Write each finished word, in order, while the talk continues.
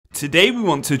Today we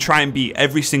want to try and beat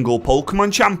every single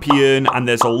Pokemon champion, and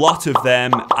there's a lot of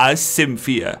them, as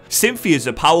Cynthia. Cynthia is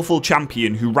a powerful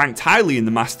champion who ranked highly in the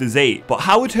Masters 8, but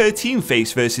how would her team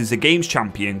face versus a Games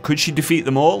champion? Could she defeat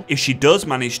them all? If she does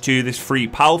manage to, there's 3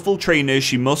 powerful trainers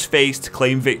she must face to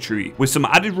claim victory. With some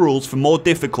added rules for more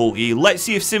difficulty, let's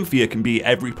see if Cynthia can beat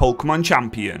every Pokemon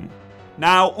champion.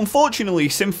 Now, unfortunately,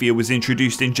 Cynthia was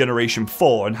introduced in Generation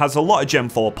 4 and has a lot of Gen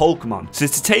 4 Pokemon, so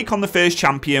to take on the first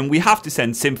champion, we have to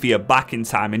send Cynthia back in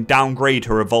time and downgrade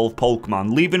her evolved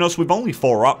Pokemon, leaving us with only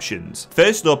 4 options.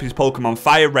 First up is Pokemon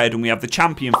Fire Red, and we have the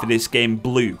champion for this game,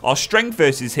 Blue. Our strength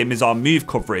versus him is our move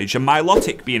coverage, and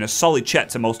Milotic being a solid check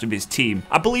to most of his team.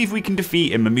 I believe we can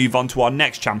defeat him and move on to our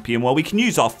next champion where we can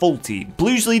use our full team.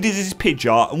 Blue's leaders is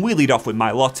Pidgeot, and we lead off with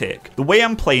Milotic. The way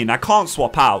I'm playing, I can't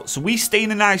swap out, so we stay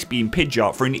in an Ice Beam Pidgeot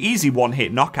for an easy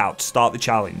one-hit knockout to start the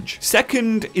challenge.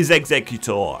 Second is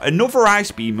Executor, another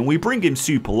Ice Beam, and we bring him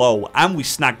super low and we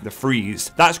snag the freeze.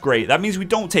 That's great, that means we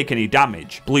don't take any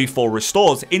damage. Blue 4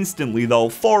 restores instantly though,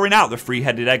 thawing out the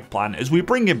 3-headed eggplant as we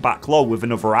bring him back low with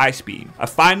another Ice Beam. A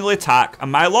final attack,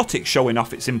 and Milotic showing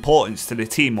off its importance to the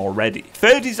team already.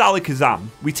 Third is Alakazam.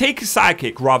 We take a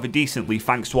Psychic rather decently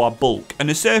thanks to our bulk, and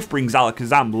a Surf brings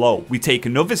Alakazam low. We take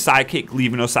another Psychic,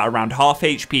 leaving us at around half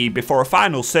HP before a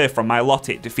final Surf from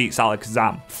Milotic defeats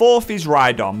Alakazam. Fourth is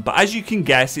Rhydon, but as you can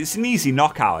guess, it's an easy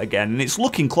knockout again, and it's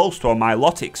looking close to a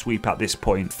Milotic sweep at this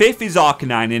point. Fifth is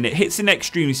Arcanine, and it hits an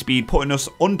extreme speed, putting us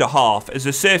under half as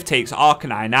the Surf takes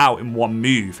Arcanine out in one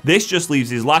move. This just leaves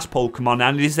his last Pokemon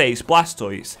and his ace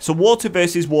Blastoise. So water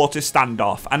versus water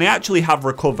standoff, and I actually have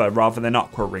Recover rather than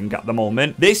Aqua Ring at the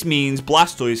moment. This means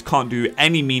Blastoise can't do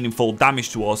any meaningful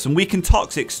damage to us, and we can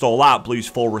Toxic Stall out Blue's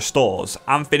 4 restores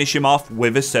and finish him off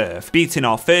with a Surf, beating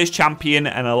our first champion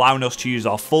and allowing us to use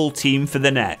our full team for the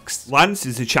next. Lance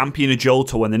is the champion of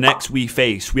Johto, and the next we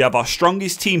face, we have our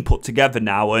strongest team put together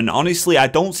now, and honestly I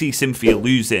don't see Cynthia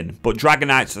losing, but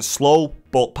Dragonites are slow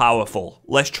but powerful.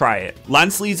 Let's try it.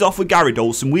 Lance leads off with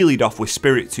Gyarados and we lead off with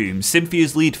Spiritomb,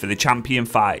 Cynthia's lead for the champion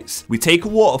fights. We take a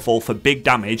Waterfall for big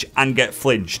damage and get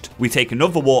flinched. We take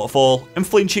another Waterfall and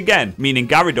flinch again, meaning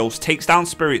Gyarados takes down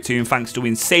Spiritomb thanks to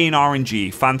insane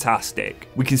RNG. Fantastic.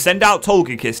 We can send out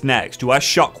Togekiss next, who has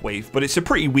Shockwave, but it's a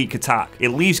pretty weak attack. It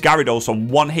leaves Gyarados on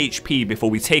 1 HP before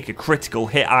we take a critical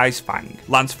hit Ice Fang.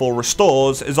 Lance 4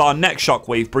 restores as our next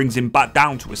Shockwave brings him back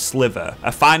down to a Sliver.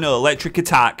 A final electric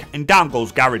attack and down goes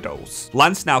Gyarados.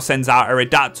 Lance now sends out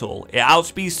Aerodactyl. It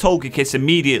outspeeds Togekiss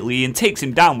immediately and takes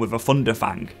him down with a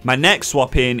Thunderfang. My next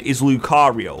swap in is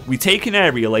Lucario. We take an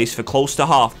Aerial Ace for close to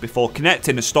half before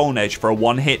connecting a Stone Edge for a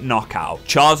 1-hit knockout.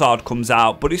 Charizard comes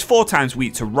out, but it's 4 times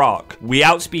weak to Rock. We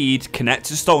outspeed,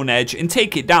 connect a Stone Edge and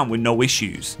take it down with no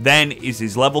issues. Then is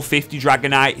his level 50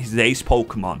 Dragonite, his ace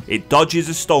Pokemon. It dodges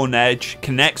a Stone Edge,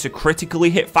 connects a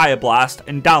critically hit Fire Blast,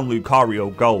 and down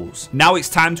Lucario goes. Now it's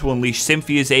time to unleash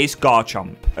Cynthia's ace Garchomp.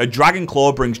 A Dragon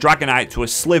Claw brings Dragonite to a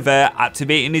Sliver,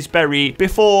 activating his berry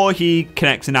before he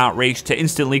connects an Outrage to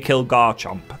instantly kill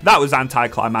Garchomp. That was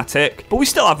anticlimactic, but we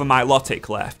still have a Milotic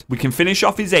left. We can finish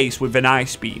off his ace with an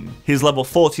Ice Beam. His level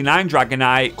 49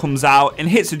 Dragonite comes out and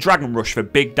hits a Dragon Rush for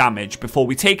big damage before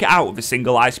we take it out with a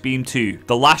single Ice Beam too.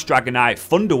 The last Dragonite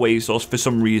Thunder Waves us for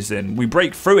some reason. We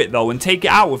break through it though and take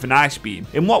it out with an Ice Beam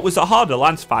in what was a harder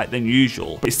Lance fight than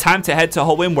usual. It's time to head to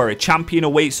Hoenn where a champion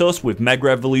awaits us with Mega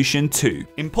Evolution 2.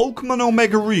 In Pokemon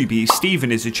Omega Ruby,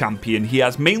 Steven is a champion. He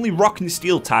has mainly Rock and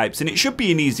Steel types, and it should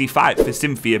be an easy fight for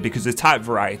Cynthia because of type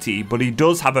variety, but he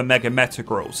does have a Mega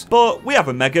Metagross. But we have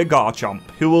a Mega Garchomp.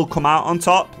 Who will come out on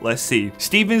top? Let's see.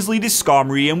 Steven's lead is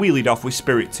Skarmory, and we lead off with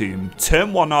Spiritomb.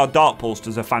 Turn 1, our Dark Pulse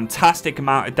does a fantastic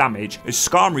amount of damage as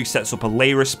Skarmory sets up a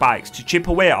layer of spikes to chip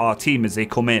away at our team as they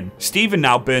come in. Steven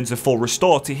now burns a full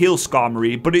restore to heal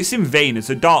Skarmory, but it's in vain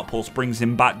as a Dark Pulse brings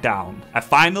him back down. A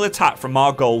final attack from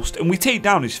our Ghost, and we take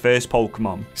down his first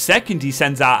Pokemon. Second, he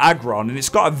sends out Aggron, and it's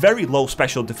got a very low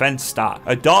special defense stat.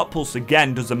 A Dark Pulse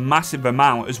again does a massive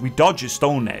amount as we dodge a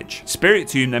Stone Edge.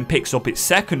 Spiritomb then picks up its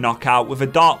second knockout with a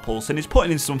Dark Pulse and is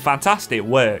putting in some fantastic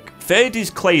work. Third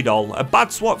is Claydol, a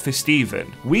bad swap for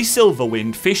Steven. We Silver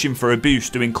Wind, fishing for a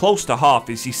boost, doing close to half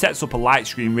as he sets up a Light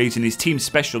Screen, raising his team's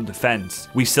special defense.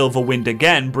 We Silver Wind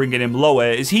again, bringing him lower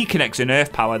as he connects an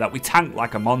Earth Power that we tank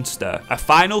like a monster. A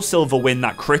final Silver Wind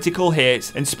that critical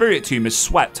hits, and Spiritomb has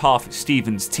swept half of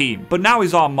Steven's team. But now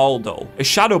is our Moldo. A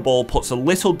Shadow Ball puts a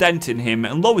little dent in him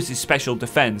and lowers his special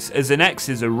defense as an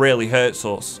X-Scissor really hurts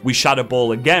us. We Shadow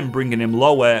Ball again, bringing him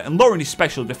lower and lowering his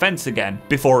special defense again,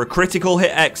 before a critical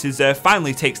hit X-Scissor user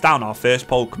finally takes down our first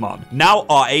Pokemon. Now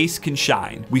our ace can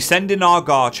shine. We send in our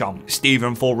Garchomp.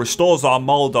 Steven full restores our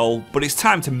Moldo, but it's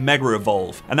time to Mega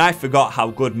Evolve, and I forgot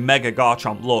how good Mega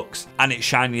Garchomp looks, and its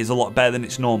shiny is a lot better than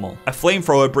its normal. A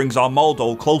Flamethrower brings our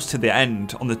Moldo close to the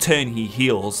end. On the turn he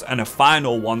heals, and a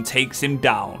final one takes him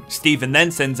down. Steven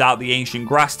then sends out the ancient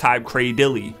grass type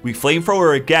Cradily. We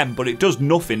Flamethrower again, but it does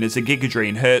nothing as a Giga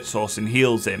Drain hurts us and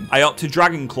heals him. I opt to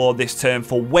Dragon Claw this turn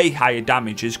for way higher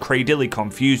damage as Cradily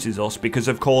confuses us, because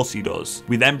of course he does.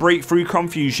 We then break through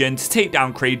confusion to take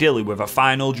down Cradily with a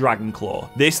final Dragon Claw.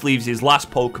 This leaves his last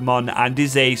Pokemon and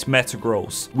his ace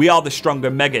Metagross. We are the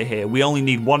stronger Mega here, we only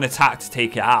need one attack to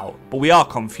take it out, but we are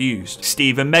confused.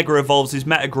 Steven Mega Evolves his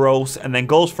Metagross and then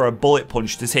goes for a Bullet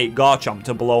Punch to take Garchomp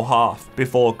to below half,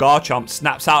 before Garchomp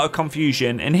snaps out of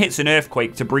confusion and hits an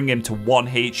Earthquake to bring him to 1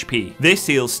 HP. This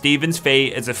seals Steven's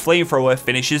fate as a Flamethrower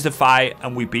finishes the fight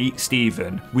and we beat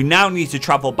Steven. We now need to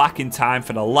travel back in time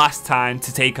for the last time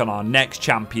to take on our next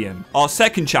champion. Our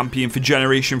second champion for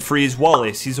Generation 3 is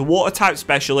Wallace. He's a Water type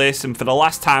specialist, and for the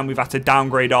last time we've had to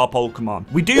downgrade our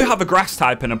Pokemon. We do have a Grass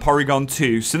type and a Porygon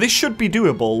too, so this should be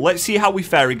doable. Let's see how we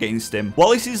fare against him.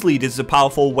 Wallace's lead is a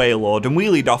powerful Wailord, and we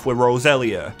lead off with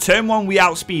Roselia. Turn 1 we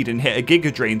outspeed and hit a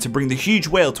Giga Drain to bring the huge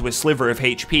whale to a sliver of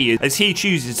HP as he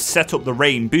chooses to set up the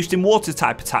rain, boosting Water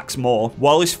type attacks more.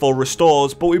 Wallace full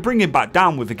restores, but we bring him back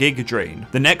down with a Giga Drain.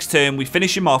 The next turn we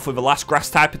finish him off with a last Grass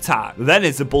type attack, then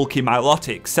is a bulky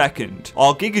Milotic second.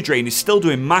 Our Giga Drain is still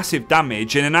doing massive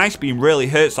damage, and an Ice Beam really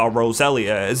hurts our Roselia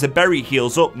as a Berry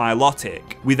heals up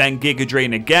Milotic. We then Giga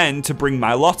Drain again to bring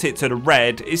Milotic to the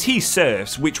red as he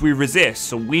surfs, which we resist,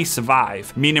 so we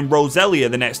survive, meaning Roselia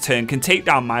the next turn can take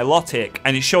down Milotic,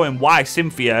 and it's showing why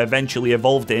Cynthia eventually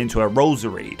evolved it into a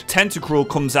Roserade. Tentacruel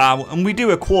comes out and we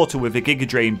do a quarter with a Giga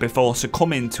Drain before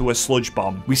succumbing to a Sludge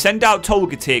Bomb. We send out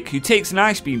Togetic, who takes an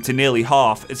Ice Beam to nearly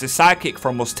half as a Psychic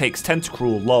from us takes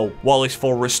Tentacruel low. Wallace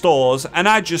full restores, and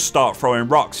I just start throwing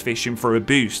rocks fishing for a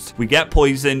boost. We get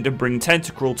poisoned and bring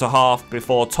Tentacruel to half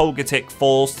before Togetic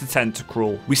falls to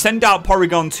Tentacruel. We send out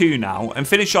Porygon 2 now and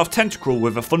finish off Tentacruel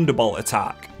with a Thunderbolt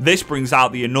attack. This brings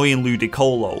out the annoying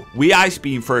Ludicolo. We Ice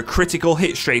Beam for a critical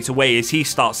hit straight away as he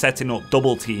starts setting up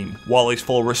Double Team. Wallace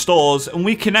full restores, and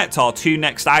we connect our 2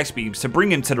 next Ice Beams to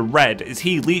bring him to the red as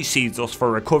he Leech Seeds us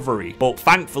for recovery, but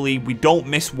thankfully we don't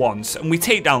miss once and we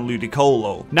take down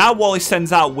Ludicolo. Now Wallace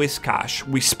sends out Whiscash.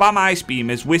 We spam Ice Beam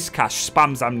as Whiscash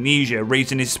spams Amnesia,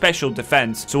 raising his special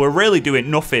defense, so we're really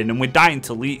doing nothing and we're dying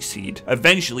to Leech Seed.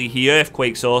 Eventually he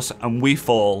Earthquakes us and we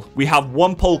fall. We have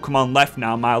one Pokemon left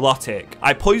now, Milotic.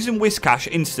 I poison Whiscash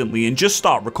instantly and just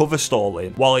start recover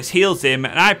stalling. Wallace heals him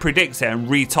and I predict it and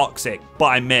re-toxic, but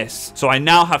I miss. So I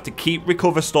now have to keep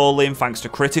recover stalling thanks to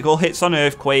critical hits on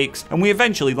Earthquakes, and we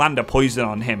eventually land a poison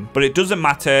on him, but it doesn't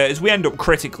matter as we end up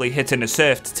critically hitting a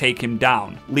Surf to take him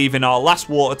down, leaving our last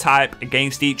Water type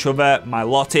against each other,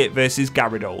 Milotic versus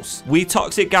Gyarados. We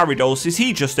toxic Gyarados as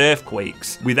he just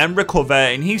Earthquakes. We then recover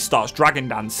and he starts Dragon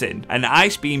Dancing. An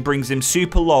Ice Beam brings him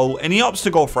super low and he opts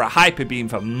to go for a Hyper Beam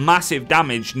for massive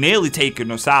damage, nearly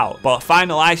taking us out, but a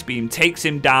final Ice Beam takes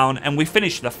him down and we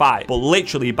finish the fight, but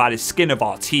literally by the skin of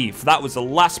our teeth. That was the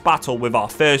last battle with our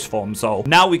first form, so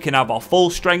now we can have our full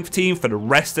strength team for the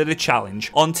rest of the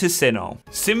challenge. On to Sinnoh.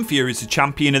 Cynthia is a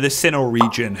champion of the Sinnoh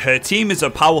region. Her team is a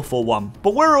powerful one,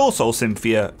 but we're also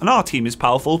Cynthia, and our team is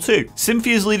powerful too.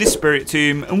 Cynthia's lead is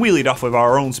Spiritomb, and we lead off with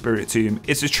our own Spiritomb.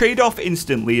 It's a trade-off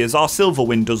instantly as our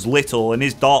Silverwind does little and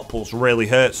his Dark Pulse really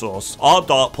hurts us. Our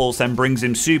Dark Pulse then brings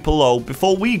him super low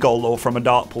before we go low from a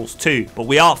Dark Pulse too, but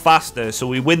we are faster, so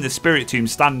we win the Spiritomb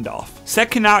standoff.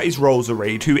 Second out is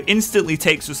Roserade, who instantly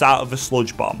takes us out of a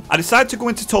Sludge Bomb. I decide to go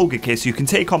into Togekiss, who can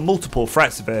take on multiple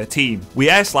threats of her team. We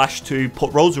Air Slash to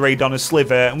put Roserade on a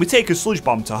sliver, and we take a Sludge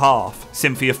Bomb to half.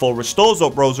 Cynthia full restores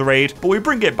up Roserade, but we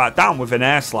bring it back down with an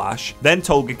Air Slash. Then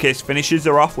Togekiss finishes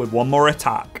her off with one more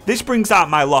attack. This brings out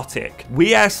Milotic.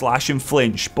 We Air Slash and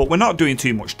flinch, but we're not doing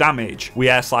too much damage. We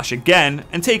Air Slash again,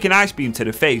 and take an Ice Beam to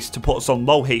the face to put us on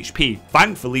low HP.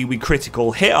 Thankfully, we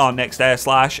critical hit our next Air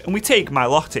Slash, and we take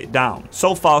Milotic down.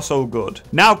 So far so good.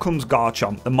 Now comes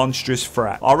Garchomp, the monstrous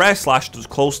threat. Our Air Slash does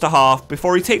close to half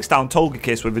before he takes down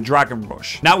Togekiss with a Dragon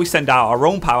Rush. Now we send out our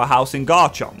own powerhouse in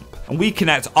Garchomp, and we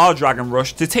connect our Dragon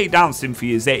Rush to take down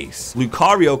Cynthia's ace.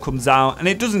 Lucario comes out and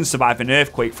it doesn't survive an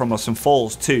Earthquake from us and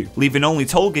falls too, leaving only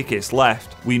Togekiss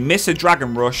left. We miss a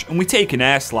Dragon Rush and we take an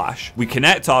Air Slash. We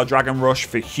connect our Dragon Rush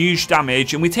for huge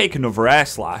damage and we take another Air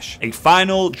Slash. A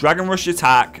final Dragon Rush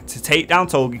attack to take down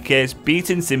Togekiss,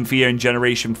 beating Cynthia in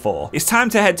Generation 4. It's time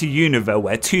to head to Unova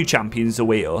where 2 champions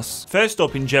await us. First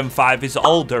up in Gen 5 is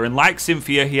Alder, and like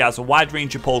Cynthia he has a wide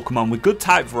range of Pokemon with good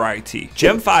type variety.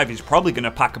 Gen 5 is probably going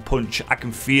to pack a punch punch, I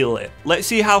can feel it. Let's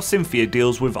see how Cynthia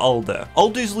deals with Alder.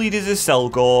 Alder's lead is a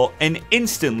Selgor, and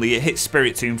instantly it hits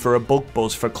Spiritomb for a Bug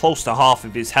Buzz for close to half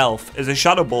of his health, as a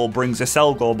Shadow Ball brings a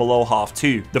Selgor below half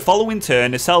too. The following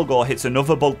turn, a Selgor hits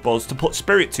another Bug Buzz to put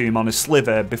Spiritomb on a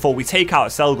Sliver before we take out a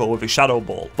Selgor with a Shadow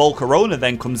Ball. Volcarona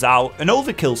then comes out and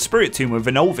overkills Spiritomb with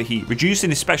an Overheat, reducing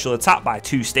his special attack by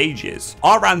 2 stages.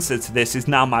 Our answer to this is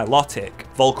now Milotic.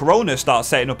 Volcarona starts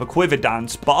setting up a Quiver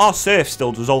Dance, but our Surf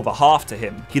still does over half to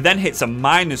him. He then hits a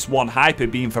 -1 Hyper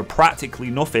Beam for practically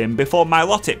nothing before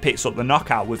Milotic picks up the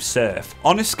knockout with Surf.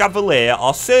 On a Scavalier,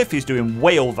 our Surf is doing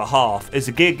way over half, as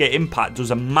a Giga Impact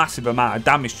does a massive amount of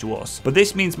damage to us, but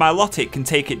this means Milotic can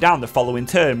take it down the following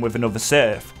turn with another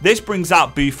Surf. This brings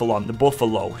out Bufalon, the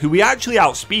Buffalo, who we actually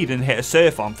outspeed and hit a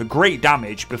Surf on for great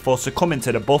damage before succumbing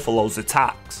to the Buffalo's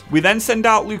attacks. We then send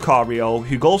out Lucario,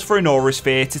 who goes for an Aura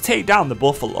Sphere to take down the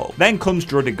Buffalo. Then comes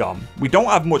Druddigon. We don't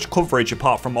have much coverage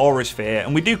apart from Aura Sphere,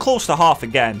 and we do close to half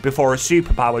again before a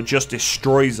Superpower just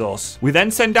destroys us. We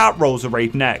then send out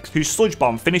Roserade next, whose Sludge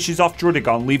Bomb finishes off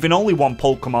Druddigon, leaving only one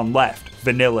Pokemon left.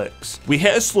 Vanillix. We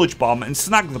hit a Sludge Bomb and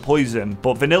snag the poison,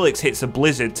 but Vanillix hits a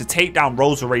Blizzard to take down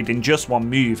Roserade in just one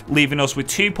move, leaving us with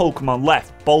 2 Pokemon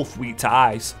left, both weak to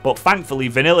ice. But thankfully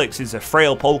Vanillix is a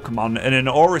frail Pokemon, and an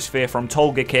Aura Sphere from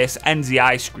Togekiss ends the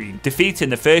Ice Scream,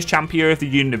 defeating the first champion of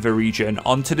the Unova region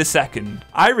onto the second.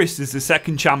 Iris is the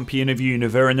second champion of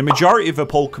Unova, and the majority of her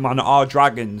Pokemon are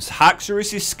dragons.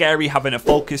 Haxorus is scary, having a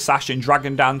Focus Sash and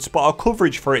Dragon Dance, but our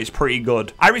coverage for it is pretty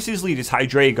good. Iris's lead is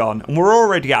Hydreigon, and we're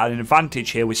already at an advantage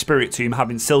here with Spiritomb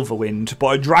having Silver Wind,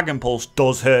 but a Dragon Pulse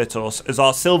does hurt us, as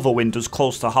our Silver Wind does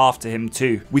close to half to him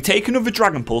too. We take another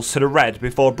Dragon Pulse to the red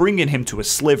before bringing him to a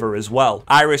Sliver as well.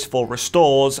 Iris full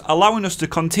restores, allowing us to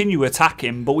continue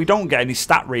attacking, but we don't get any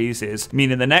stat raises,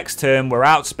 meaning the next turn we're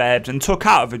outsped and took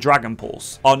out of a Dragon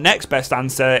Pulse. Our next best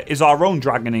answer is our own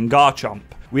dragon in Garchomp.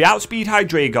 We outspeed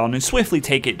Hydreigon and swiftly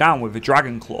take it down with a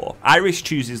Dragon Claw. Iris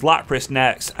chooses Lapras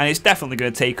next, and it's definitely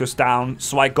going to take us down,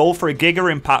 so I go for a Giga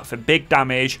Impact for big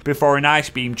damage before an Ice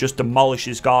Beam just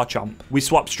demolishes Garchomp. We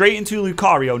swap straight into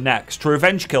Lucario next to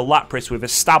revenge kill Lapras with a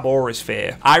Stab Aura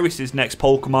Sphere. Iris's next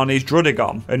Pokemon is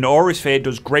Druddigon. An Aura Sphere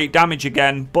does great damage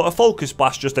again, but a Focus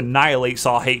Blast just annihilates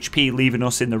our HP, leaving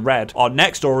us in the red. Our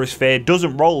next Aura Sphere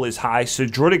doesn't roll as high, so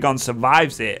Druddigon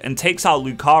survives it and takes out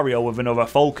Lucario with another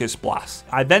Focus Blast.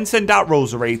 I then send out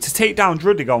Roserade to take down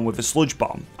Druddigon with a Sludge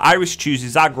Bomb. Iris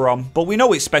chooses Aggron, but we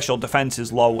know its special defense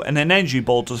is low, and an Energy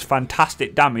Ball does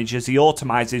fantastic damage as he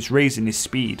automizes, raising his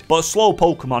speed. But a slow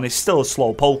Pokemon is still a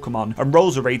slow Pokemon, and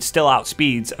Roserade still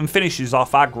outspeeds and finishes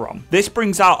off Aggron. This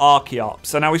brings out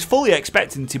Archeops, and I was fully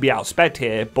expecting to be outsped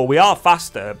here, but we are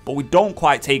faster, but we don't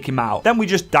quite take him out. Then we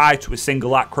just die to a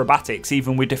single Acrobatics,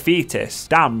 even with Defeatist.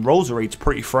 Damn, Roserade's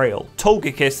pretty frail.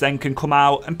 Togekiss then can come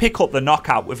out and pick up the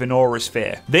knockout with an Aura Sphere.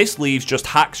 This leaves just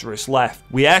Haxorus left.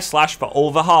 We Air Slash for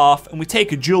over half, and we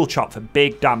take a Dual Chop for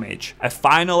big damage. A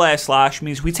final Air Slash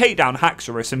means we take down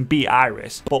Haxorus and beat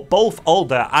Iris, but both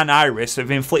Alder and Iris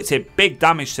have inflicted big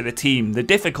damage to the team. The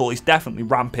difficulty is definitely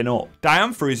ramping up.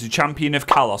 Diantha is the champion of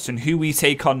Kalos, and who we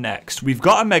take on next. We've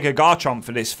got a Mega Garchomp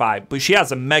for this fight, but she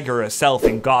has a Mega herself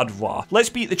in Gardevoir. Let's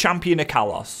beat the champion of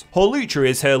Kalos. Hawlucha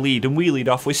is her lead, and we lead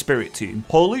off with Spiritomb.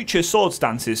 Hawlucha Swords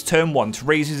dances turn 1 to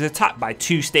raise his attack by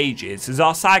 2 stages, as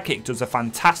our Psychic does a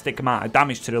fantastic amount of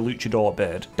damage to the Luchador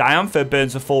bird. Diantha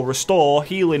burns a full restore,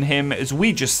 healing him as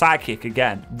we just Psychic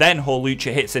again. Then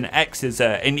Hawlucha hits an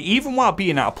X-Scissor, and even while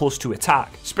being at a +2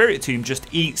 attack, Spiritomb just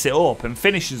eats it up and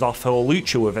finishes off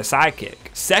Hawlucha with a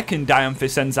Psychic. Second, Diantha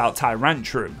sends out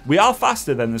Tyrantrum. We are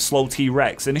faster than the slow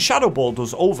T-Rex, and a Shadow Ball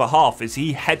does over half as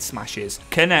he head smashes,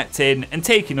 connecting and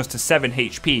taking us to 7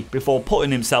 HP before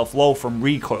putting himself low from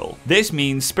recoil. This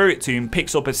means Spiritomb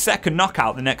picks up a second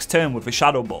knockout the next turn with a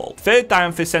Shadow Ball. Third,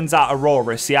 Diantha sends out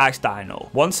Aurora, the Ice Dino.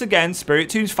 Once again,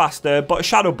 Spiritomb's faster, but a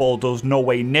Shadow Ball does no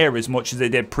way near as much as it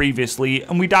did previously,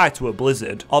 and we die to a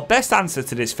Blizzard. Our best answer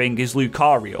to this thing is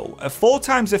Lucario. A 4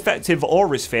 times effective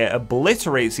Aura Sphere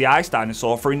obliterates the Ice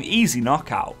Dinosaur for an easy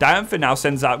knockout. Diantha now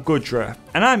sends out Gudra,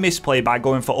 and I misplay by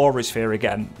going for Aura Sphere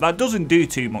again. That doesn't do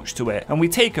too much to it, and we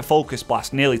take a Focus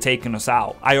Blast, nearly taking us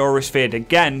out. I Aura Sphered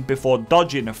again before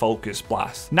dodging a Focus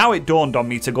Blast. Now it dawned on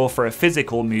me to go for a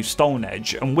physical move, Stone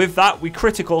Edge, and with that we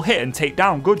critical hit and take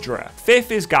down Gudra.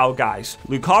 Fifth is Galgeist.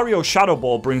 Lucario's Shadow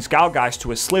Ball brings Galgeist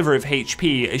to a sliver of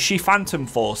HP as she Phantom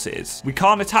Forces. We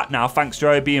can't attack now thanks to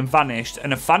her being vanished,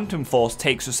 and a Phantom Force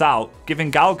takes us out,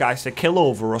 giving Galgeist a kill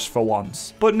over us for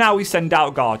once. But now we send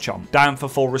out Garchomp. Diantha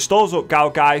full restores up Galgeist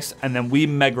Galgeist, and then we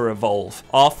Mega Evolve.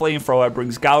 Our Flamethrower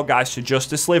brings Galgeist to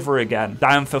just a sliver again.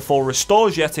 Diantha full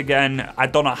restores yet again, I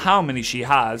don't know how many she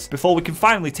has, before we can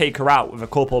finally take her out with a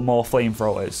couple more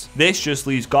Flamethrowers. This just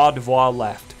leaves Gardevoir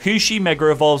left, who she Mega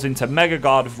Evolves into Mega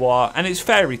Gardevoir, and it's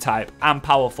Fairy type and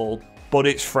powerful, but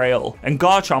it's frail, and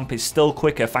Garchomp is still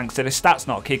quicker thanks to the stats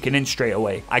not kicking in straight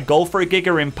away. I go for a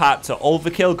Giga Impact to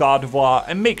overkill Gardevoir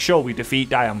and make sure we defeat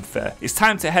Diantha. It's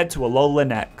time to head to Alola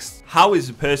next. Hau is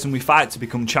the person we fight to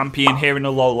become champion here in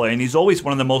Alola, and he's always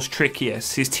one of the most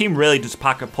trickiest. His team really does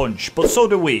pack a punch, but so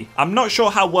do we. I'm not sure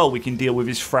how well we can deal with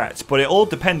his threats, but it all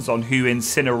depends on who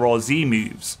Incineroar Z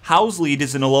moves. Hau's lead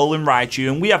is an Alolan Raichu,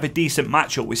 and we have a decent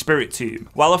matchup with Spiritomb.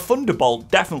 While a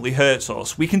Thunderbolt definitely hurts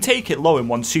us, we can take it low in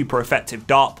one super effective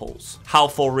Dark Pulse. Hau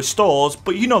full restores,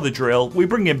 but you know the drill, we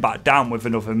bring him back down with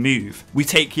another move. We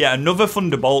take yet another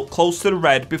Thunderbolt close to the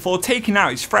red before taking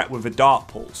out his threat with a Dark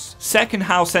Pulse. Second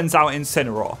Hau sends out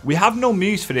Incineroar. We have no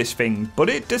moves for this thing, but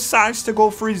it decides to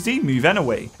go for his Z move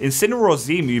anyway. Incineroar's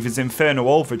Z move is Inferno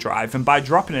Overdrive, and by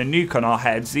dropping a nuke on our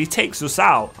heads, he takes us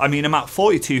out. I mean, I'm at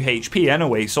 42 HP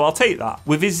anyway, so I'll take that.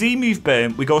 With his Z move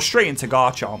burn, we go straight into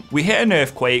Garchomp. We hit an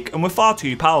Earthquake, and we're far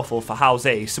too powerful for Hau's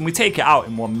ace, and we take it out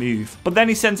in one move. But then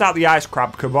he sends out the Ice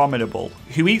Crab Crabominable,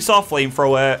 who eats our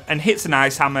Flamethrower and hits an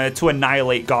Ice Hammer to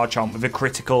annihilate Garchomp with a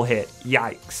critical hit.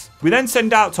 Yikes. We then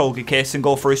send out Togekiss and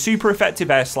go for a super effective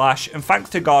Air Slash, and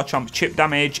thanks to Garchomp's chip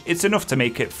damage, it's enough to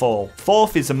make it fall.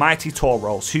 Fourth is a Mighty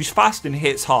Tauros, who's fast and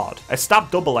hits hard. A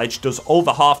Stab Double Edge does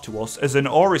over half to us, as an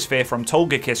Aura Sphere from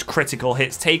Togekiss critical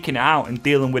hits taking it out and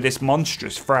dealing with this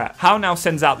monstrous threat. Hau now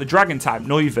sends out the Dragon type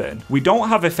Noivern. We don't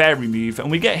have a Fairy move,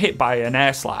 and we get hit by an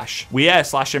Air Slash. We Air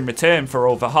Slash in return for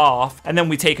over half, and then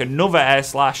we take another Air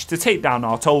Slash to take down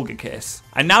our Togekiss.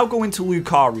 I now go into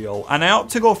Lucario, and I opt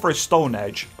to go for a Stone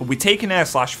Edge. We take an Air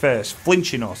Slash first,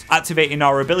 flinching us, activating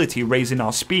our ability, raising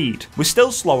our speed. We're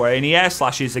still slower, and he Air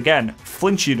Slashes again,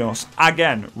 flinching us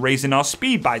again, raising our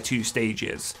speed by 2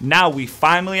 stages. Now we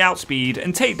finally outspeed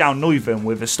and take down Noivern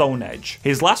with a Stone Edge.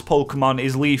 His last Pokemon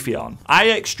is Leafeon.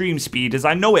 I extreme speed as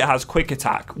I know it has quick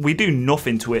attack. We do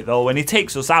nothing to it though, and he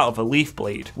takes us out of a Leaf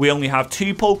Blade. We only have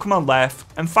 2 Pokemon left,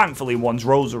 and thankfully one's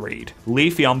Roserade.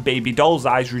 Leafeon Baby Doll's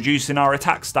Eyes reducing our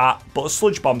attack stat, but a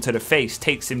Sludge Bomb to the face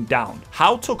takes him down.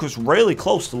 Hau took us really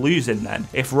close to losing then.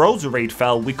 If Roserade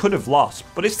fell, we could have lost,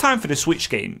 but it's time for the switch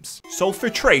games. So for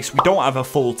Trace, we don't have a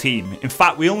full team. In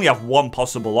fact, we only have one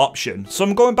possible option. So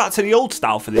I'm going back to the old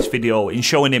style for this video in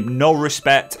showing him no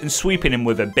respect and sweeping him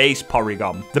with a base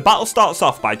Porygon. The battle starts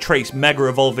off by Trace Mega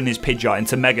Evolving his Pidgeot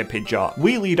into Mega Pidgeot.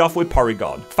 We lead off with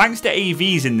Porygon. Thanks to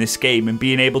AVs in this game and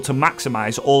being able to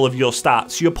maximize all of your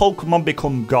stats, your Pokemon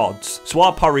become gods. So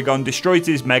our Porygon destroys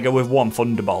his Mega with one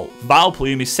Thunderbolt.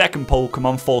 Vileplume, his second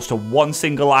Pokemon, falls to one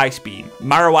single Ice Beam.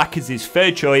 Marowak is his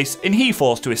third choice, and he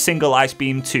falls to a single Ice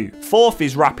Beam too. Fourth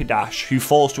is Rapidash, who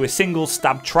falls to a single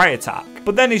Stab Tri-Attack.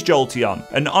 But then is Jolteon,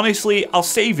 and honestly, I'll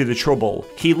save you the trouble.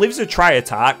 He lives a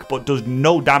Tri-Attack, but does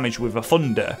no damage with a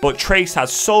Thunder. But Trace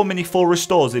has so many full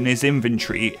restores in his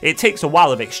inventory, it takes a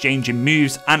while of exchanging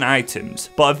moves and items.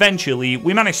 But eventually,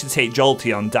 we manage to take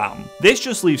Jolteon down. This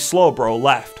just leaves Slowbro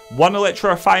left. One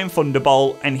Electrifying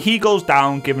Thunderbolt, and he goes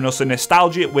down, giving us a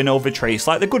nostalgic win over Trace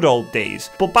like the good old days.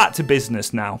 But back to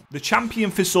business now. The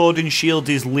champion for Sword and Shield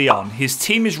is Leon. His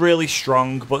team is really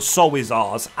strong, but so is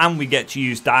ours, and we get to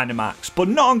use Dynamax. But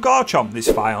not on Garchomp this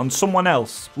fight, on someone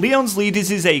else. Leon's lead is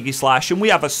his Aegislash, and we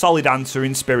have a solid answer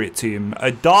in Spiritomb.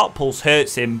 A Dark Pulse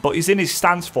hurts him, but he's in his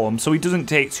stance form, so he doesn't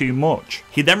take too much.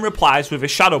 He then replies with a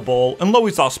Shadow Ball and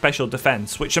lowers our special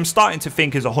defense, which I'm starting to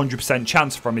think is a 100%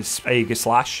 chance from his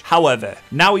Aegislash. However,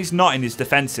 now he's not in his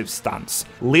defensive stance.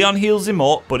 Leon heals him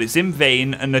up, but it's in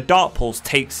vain, and the Dark Pulse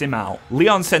takes him out.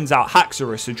 Leon sends out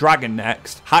Haxorus, a dragon,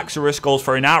 next. Haxorus goes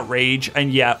for an Outrage,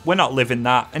 and yeah, we're not living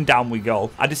that, and down we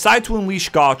go. I decide to unleash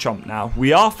Garchomp now.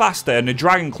 We are faster, and the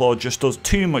Dragon Claw just does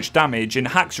too much damage, and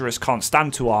Haxorus can't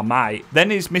stand to our might.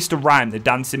 Then is Mr. Rhyme, the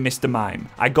dancing Mr. Mime.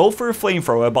 I go for a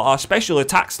Flamethrower, but our special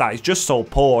attack stat is just so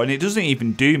poor, and it doesn't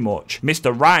even do much.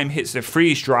 Mr. Rhyme hits the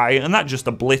Freeze Dry, and that just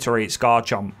obliterates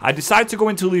Garchomp. I decide to go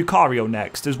into Lucario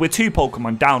next, as we're 2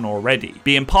 Pokemon down already.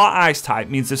 Being part Ice type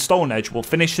means the Stone Edge will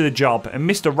finish the job, and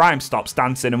Mr. Rhyme stops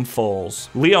dancing and falls.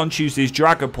 Leon chooses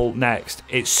Dragapult next.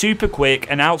 It's super quick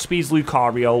and outspeeds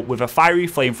Lucario with a Fiery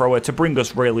Flamethrower to bring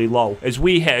us really low, as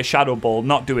we hit a Shadow Ball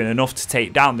not doing enough to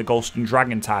take down the Ghost and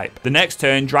Dragon type. The next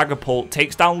turn, Dragapult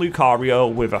takes down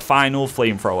Lucario with a final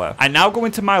Flamethrower. I now go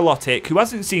into Milotic, who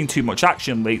hasn't seen too much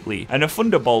action lately, and a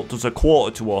Thunderbolt does a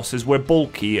quarter to us as we're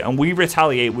bulky and we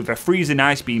retaliate with a Freezing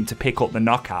Ice Beam to pick up the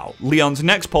knockout. Leon's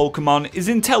next Pokemon is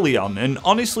Inteleon, and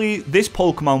honestly, this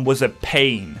Pokemon was a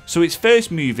pain. So its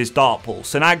first move is Dark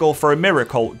Pulse, and I go for a Mirror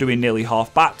Coat doing nearly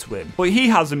half back to him. But he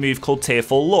has a move called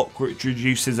Tearful Look, which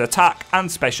reduces attack and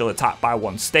special attack by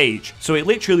 1 stage. So it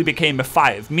literally became a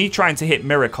fight of me trying to hit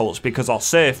Mirror Coats because our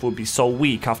Surf would be so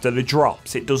weak after the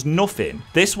drops, it does nothing.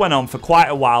 This went on for quite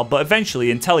a while, but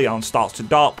eventually Inteleon starts to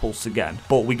Dark Pulse again.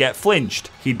 But we get flinched,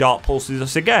 he Dark Pulses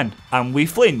us again, and we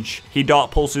flinch, he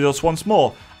Dark Pulses us once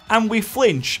more, and we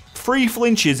flinch. 3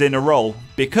 flinches in a row.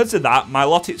 Because of that,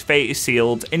 Milotic's fate is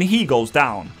sealed and he goes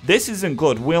down. This isn't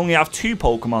good, we only have 2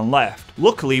 Pokemon left.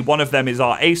 Luckily, one of them is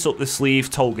our ace up the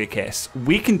sleeve Togekiss.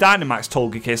 We can Dynamax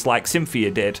Togekiss like Cynthia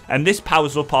did, and this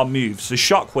powers up our moves, so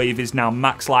Shockwave is now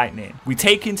Max Lightning. We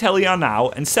take Inteleon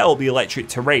out and set up the Electric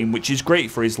Terrain, which is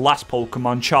great for his last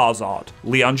Pokemon Charizard.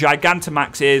 Leon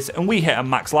Gigantamaxes, and we hit a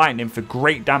Max Lightning for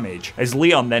great damage, as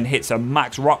Leon then hits a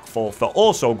Max Rockfall for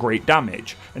also great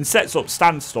damage, and sets up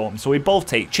Sandstorm, so we both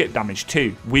take chip damage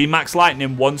too. We Max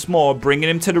Lightning once more, bringing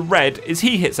him to the red as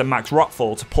he hits a Max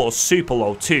Rockfall to put us super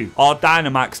low too. Our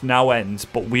Dynamax now ends,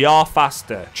 but we are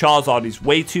faster. Charizard is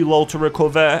way too low to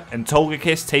recover, and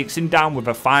Togekiss takes him down with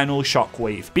a final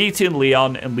Shockwave, beating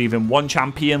Leon and leaving 1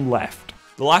 champion left.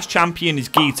 The last champion is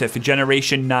Geeta for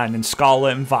Generation 9 and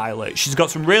Scarlet and Violet. She's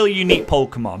got some really unique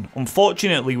Pokemon.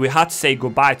 Unfortunately, we had to say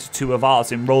goodbye to 2 of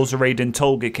ours in Roserade and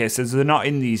Togekiss as they're not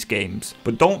in these games.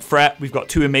 But don't fret, we've got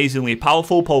 2 amazingly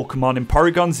powerful Pokemon in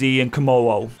Porygon Z and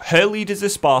Kommo-o. Her lead is a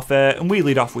Sparfer and we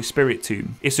lead off with Spiritomb.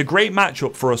 It's a great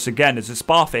matchup for us again as a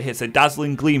Sparfer hits a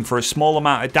Dazzling Gleam for a small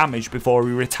amount of damage before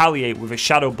we retaliate with a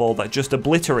Shadow Ball that just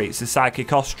obliterates the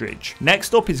Psychic Ostrich.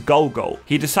 Next up is Go-Go.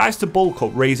 He decides to bulk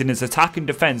up, raising his attack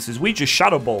and defense as we just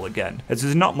Shadow Ball again, as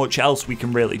there's not much else we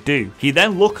can really do. He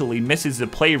then luckily misses the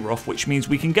Play Rough, which means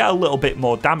we can get a little bit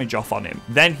more damage off on him.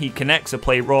 Then he connects a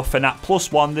Play Rough, and at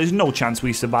 +1 there's no chance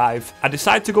we survive. I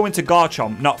decide to go into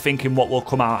Garchomp, not thinking what will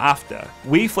come out after.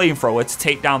 We Flamethrower to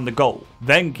take down the goal.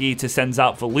 Then Geeta sends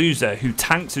out Veluza, who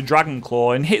tanks a Dragon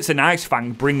Claw and hits an Ice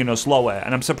Fang, bringing us lower,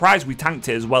 and I'm surprised we tanked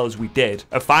it as well as we did.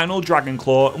 A final Dragon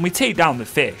Claw and we take down the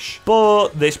fish. But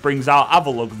this brings out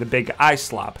Avalugg, the big Ice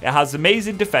Slab. It has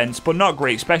amazing defense but not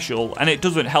great special, and it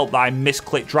doesn't help that I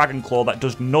misclick Dragon Claw that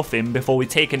does nothing before we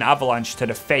take an Avalanche to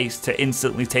the face to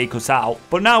instantly take us out.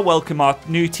 But now welcome our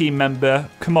new team member,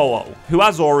 Kommo-o, who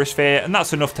has Aura Sphere, and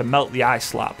that's enough to melt the Ice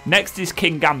Slab. Next is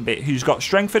King Gambit, who's got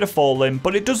Strength of the Fallen,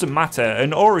 but it doesn't matter.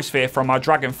 An Aura Sphere from our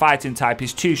Dragon Fighting type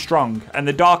is too strong, and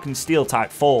the Dark and Steel type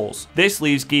falls. This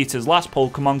leaves Geeta's last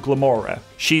Pokemon, Glamora.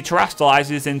 She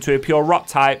terastallizes into a pure Rock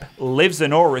type, lives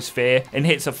an Aura Sphere, and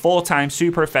hits a 4x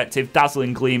super effective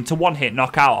Dazzling Gleam to one-hit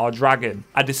knock out our Dragon.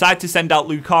 I decide to send out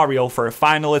Lucario for a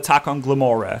final attack on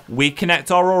Glamora. We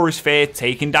connect our Aura Sphere,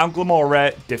 taking down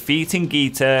Glamora, defeating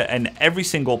Geeta, and every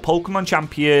single Pokemon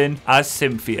champion as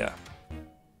Cynthia.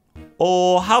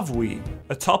 Or have we?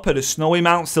 Atop of the snowy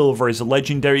Mount Silver is a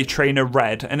legendary trainer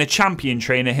Red and a champion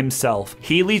trainer himself.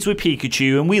 He leads with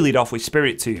Pikachu and we lead off with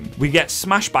Spiritomb. We get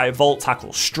smashed by a Volt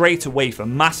Tackle straight away for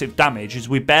massive damage as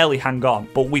we barely hang on,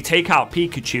 but we take out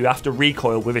Pikachu after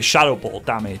recoil with a Shadow Ball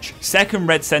damage. Second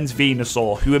Red sends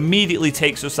Venusaur, who immediately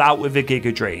takes us out with a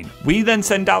Giga Drain. We then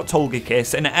send out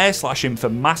Togekiss and Air Slash him for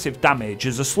massive damage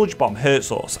as a Sludge Bomb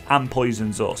hurts us and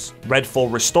poisons us. Red 4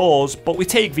 restores, but we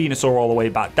take Venusaur all the way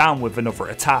back down with another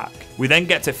attack. We then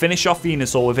get to finish off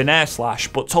Venusaur with an Air Slash,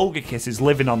 but Togekiss is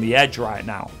living on the edge right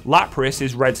now. Lapras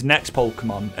is Red's next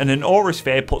Pokemon, and an Aura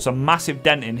Sphere puts a massive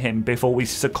dent in him before we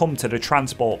succumb to the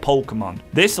Transport Pokemon.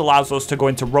 This allows us to go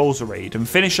into Roserade and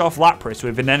finish off Lapras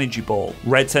with an Energy Ball.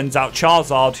 Red sends out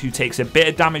Charizard, who takes a bit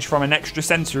of damage from an Extra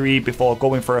Sensory before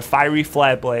going for a Fiery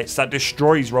Flare Blitz that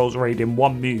destroys Roserade in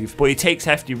one move, but he takes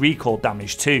hefty recoil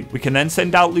damage too. We can then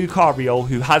send out Lucario,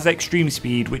 who has Extreme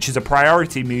Speed, which is a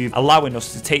priority move, allowing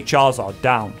us to take Charizard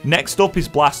down. Next up is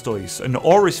Blastoise. An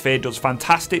Aura Sphere does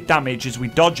fantastic damage as we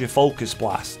dodge a Focus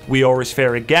Blast. We Aura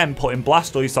Sphere again, putting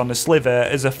Blastoise on a Sliver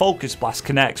as a Focus Blast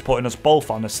connects, putting us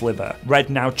both on a Sliver. Red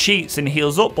now cheats and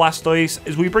heals up Blastoise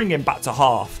as we bring him back to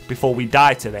half before we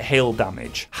die to the hail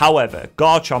damage. However,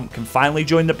 Garchomp can finally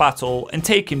join the battle and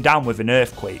take him down with an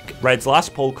Earthquake. Red's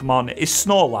last Pokemon is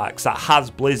Snorlax that has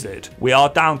Blizzard. We are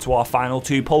down to our final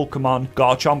 2 Pokemon.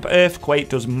 Garchomp Earthquake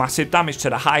does massive damage to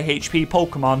the high HP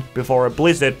Pokemon before before a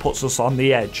blizzard puts us on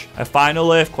the edge. A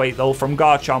final earthquake though from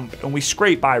Garchomp and we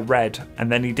scrape by Red,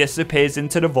 and then he disappears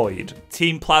into the void.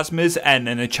 Team Plasma's N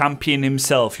and a champion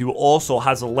himself who also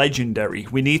has a legendary.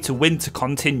 We need to win to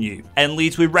continue. N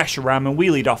leads with Reshiram and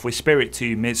we lead off with Spirit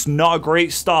Tomb. It's not a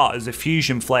great start as a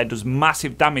Fusion Flare does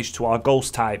massive damage to our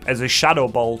Ghost type as a Shadow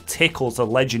Ball tickles a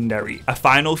legendary. A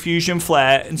final Fusion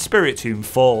Flare and Spirit Tomb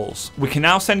falls. We can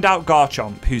now send out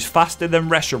Garchomp who's faster than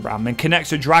Reshiram and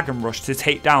connects a Dragon Rush to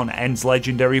take down N's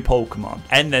legendary Pokemon.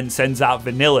 N then sends out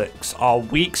Vanillix. Our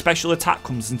weak special attack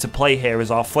comes into play here as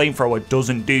our Flamethrower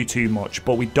doesn't do too much,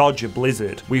 but we dodge a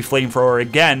Blizzard. We Flamethrower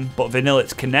again, but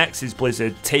Vanillix connects his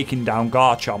Blizzard, taking down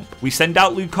Garchomp. We send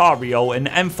out Lucario and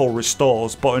N4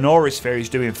 restores, but an Aura Sphere is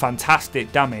doing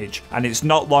fantastic damage, and it's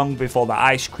not long before the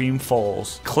Ice Cream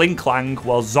falls. Klinklang,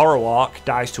 while Zoroark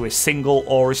dies to a single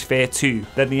Aura Sphere too.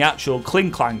 Then the actual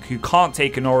Klinklang, who can't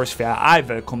take an Aura Sphere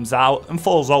either, comes out and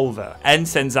falls over. N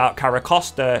sends out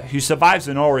Caracosta, who survives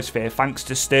an Aura Sphere thanks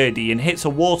to Sturdy and hits a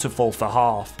Waterfall for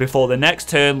half. Before the next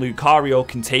turn, Lucario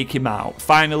can take him out.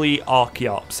 Finally,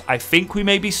 Archeops. I think we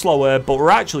may be slower, but we're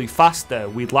actually faster.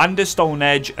 We land a Stone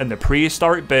Edge and the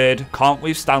prehistoric bird can't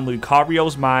withstand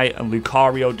Lucario's might and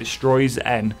Lucario destroys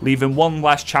N, leaving one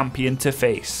last champion to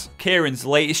face. Kieran's the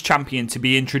latest champion to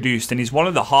be introduced and he's one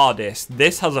of the hardest.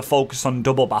 This has a focus on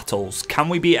double battles. Can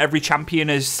we beat every champion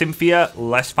as Cynthia?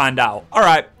 Let's find out.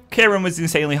 Alright. Kieran was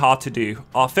insanely hard to do.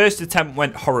 Our first attempt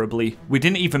went horribly. We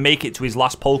didn't even make it to his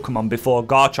last Pokemon before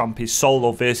Garchomp is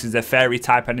solo versus a Fairy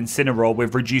type and Incineroar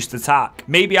with reduced attack.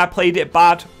 Maybe I played it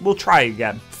bad, we'll try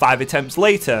again. 5 attempts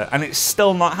later and it's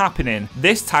still not happening.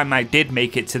 This time I did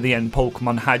make it to the end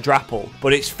Pokemon Hydrapple,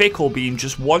 but its Fickle Beam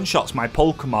just one-shots my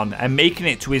Pokemon, and making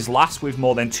it to his last with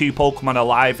more than 2 Pokemon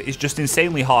alive is just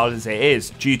insanely hard as it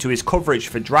is, due to his coverage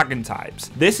for Dragon types.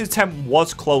 This attempt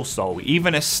was close though.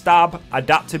 Even a Stab,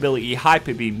 Adaptability,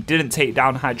 Hyper Beam didn't take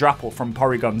down Hydrapple from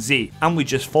Porygon Z, and we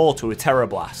just fall to a Terra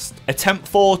Blast. Attempt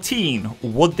 14,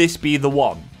 would this be the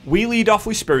one? We lead off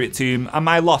with Spirit Tomb and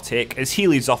Milotic as he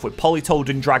leads off with Politoed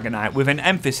and Dragonite with an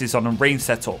emphasis on a rain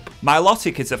setup.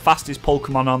 Milotic is the fastest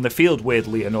Pokemon on the field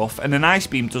weirdly enough, and an Ice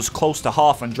Beam does close to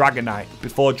half on Dragonite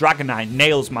before Dragonite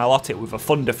nails Milotic with a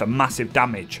Thunder for massive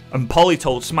damage, and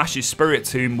Politoed smashes Spirit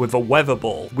Tomb with a Weather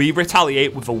Ball. We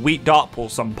retaliate with a weak Dark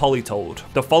Pulse on Politoed.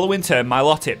 The following turn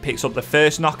Milotic picks up the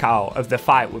first knockout of the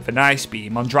fight with an Ice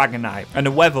Beam on Dragonite, and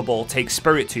a Weather Ball takes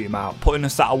Spirit Tomb out, putting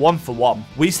us at a 1-for-1.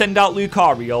 We send out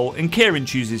Lucario and Kieran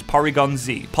chooses Porygon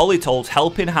Z. Politoed's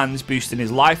Helping Hands boosting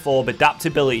his Life Orb,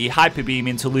 Adaptability, Hyper Beam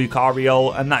into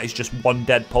Lucario, and that is just one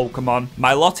dead Pokemon.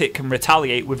 Milotic can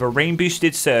retaliate with a Rain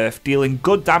boosted Surf, dealing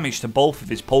good damage to both of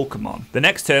his Pokemon. The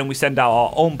next turn we send out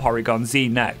our own Porygon Z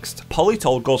next.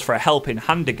 Politoed goes for a Helping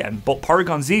Hand again, but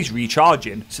Porygon Z's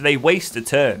recharging, so they waste a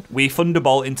turn. We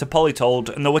Thunderbolt into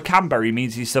Politoed and the Wacamberry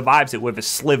means he survives it with a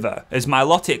Sliver, as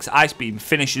Milotic's Ice Beam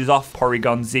finishes off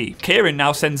Porygon Z. Kieran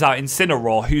now sends out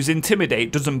Incineroar, whose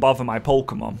Intimidate doesn't bother my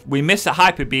Pokemon. We miss a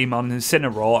Hyper Beam on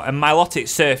Incineroar, and Milotic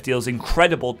Surf deals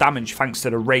incredible damage thanks to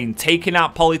the rain, taking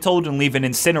out Politoed and leaving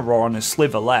Incineroar on a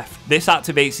Sliver left. This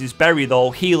activates his Berry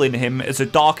though, healing him as a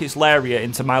Darkest Lariat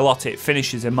into Milotic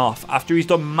finishes him off after he's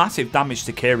done massive damage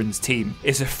to Kieran's team.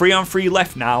 It's a 3-on-3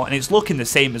 left now and it's looking the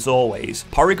same as always.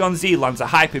 Porygon Z lands a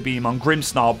Hyper Beam on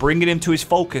Grimmsnarl, bringing him to his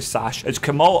Focus Sash as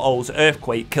Komodo's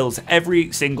Earthquake kills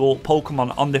every single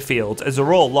Pokemon on the field as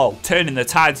they're all low, turning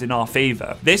the tides in our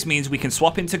favour. This means we can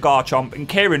swap into Garchomp and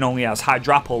Kieran only has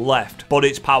Hydrapple left, but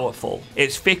it's powerful.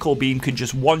 Its Fickle Beam can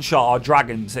just one-shot our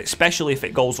dragons, especially if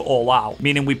it goes all out,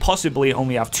 meaning we possibly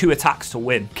only have 2 attacks to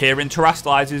win. Kieran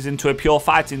terrestrializes into a pure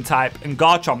fighting type and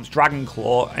Garchomp's Dragon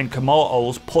Claw and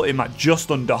Komodo's put him at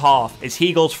just under half as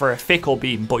he goes for a Fickle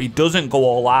Beam, but he doesn't go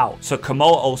all out, so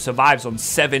Komodo survives on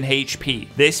 7 HP.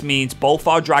 This means both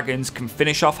our dragons can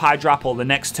finish off Hydrapple the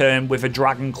next turn with a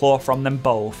Dragon Claw from them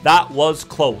both. That was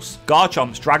close.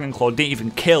 Garchomp's Dragon Claw didn't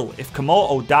even kill. If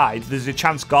Komodo died, there's a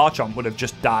chance Garchomp would have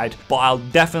just died, but I'll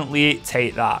definitely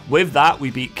take that. With that, we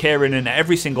beat Kieran and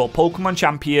every single Pokemon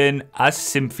champion as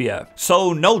Cynthia.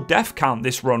 So no death count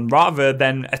this run rather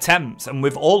than attempts, and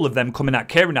with all of them coming at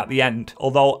Kieran at the end.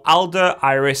 Although Alder,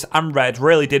 Iris and Red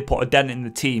really did put a dent in the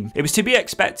team. It was to be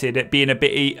expected, it being a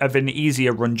bit of an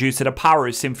easier run due to the power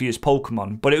of Cynthia's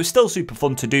Pokemon, but it was still super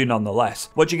fun to do nonetheless.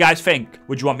 What do you guys think?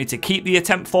 Would you want me to keep the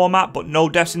attempt format but no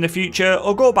deaths in the future,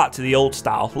 or go back to the old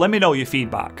style? Let me know your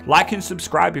feedback. Like and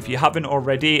subscribe if you haven't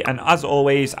already, and as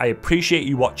always, I appreciate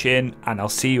you watching and I'll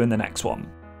see you in the next one.